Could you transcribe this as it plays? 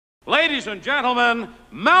Ladies and gentlemen,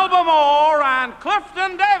 Melba Moore and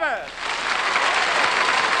Clifton Davis.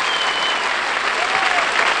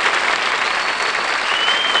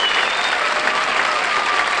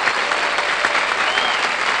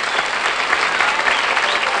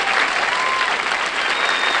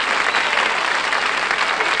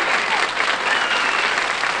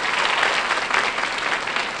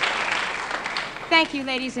 Thank you,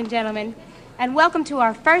 ladies and gentlemen, and welcome to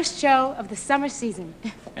our first show of the summer season.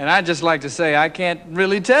 And I'd just like to say I can't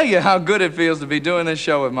really tell you how good it feels to be doing this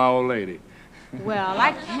show with my old lady. Well,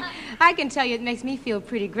 I can tell you it makes me feel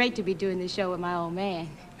pretty great to be doing this show with my old man.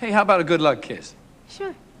 Hey, how about a good luck kiss?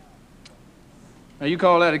 Sure. Now, you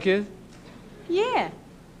call that a kiss? Yeah.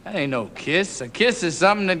 That ain't no kiss. A kiss is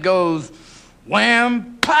something that goes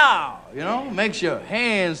wham, pow, you know? Makes your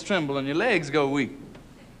hands tremble and your legs go weak.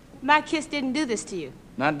 My kiss didn't do this to you.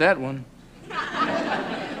 Not that one.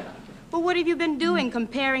 Well, what have you been doing,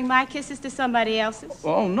 comparing my kisses to somebody else's?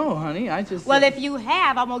 Oh, no, honey, I just... Well, if you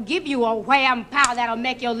have, I'm gonna give you a wham pow that'll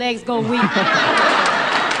make your legs go weak.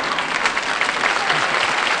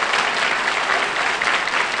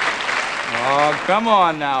 Oh, come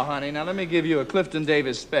on now, honey. Now, let me give you a Clifton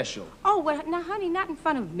Davis special. Oh, well, now, honey, not in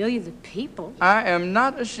front of millions of people. I am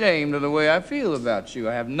not ashamed of the way I feel about you.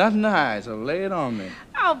 I have nothing to hide, so lay it on me.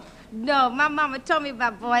 Oh, no, my mama told me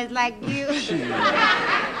about boys like you.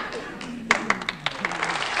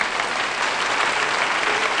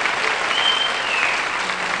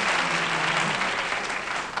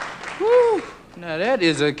 Whew. Now, that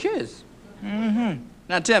is a kiss. Mm-hmm.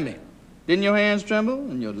 Now, tell me, didn't your hands tremble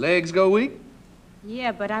and your legs go weak?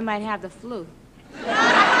 Yeah, but I might have the flu.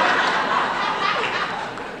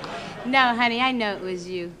 No, honey, I know it was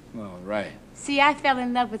you. All right. See, I fell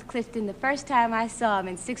in love with Clifton the first time I saw him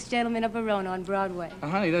in Six Gentlemen of Verona on Broadway.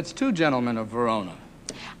 Honey, that's Two Gentlemen of Verona.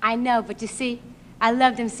 I know, but you see, I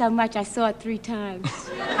loved him so much I saw it 3 times.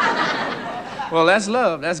 Well, that's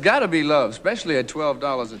love. That's got to be love, especially at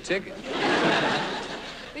 $12 a ticket.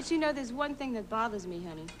 But you know, there's one thing that bothers me,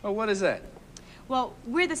 honey. Oh, what is that? Well,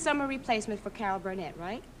 we're the summer replacement for Carol Burnett,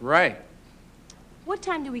 right? Right. What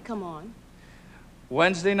time do we come on?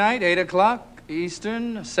 Wednesday night, 8 o'clock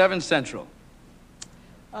Eastern, 7 Central.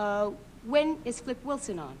 When is Flip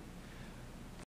Wilson on?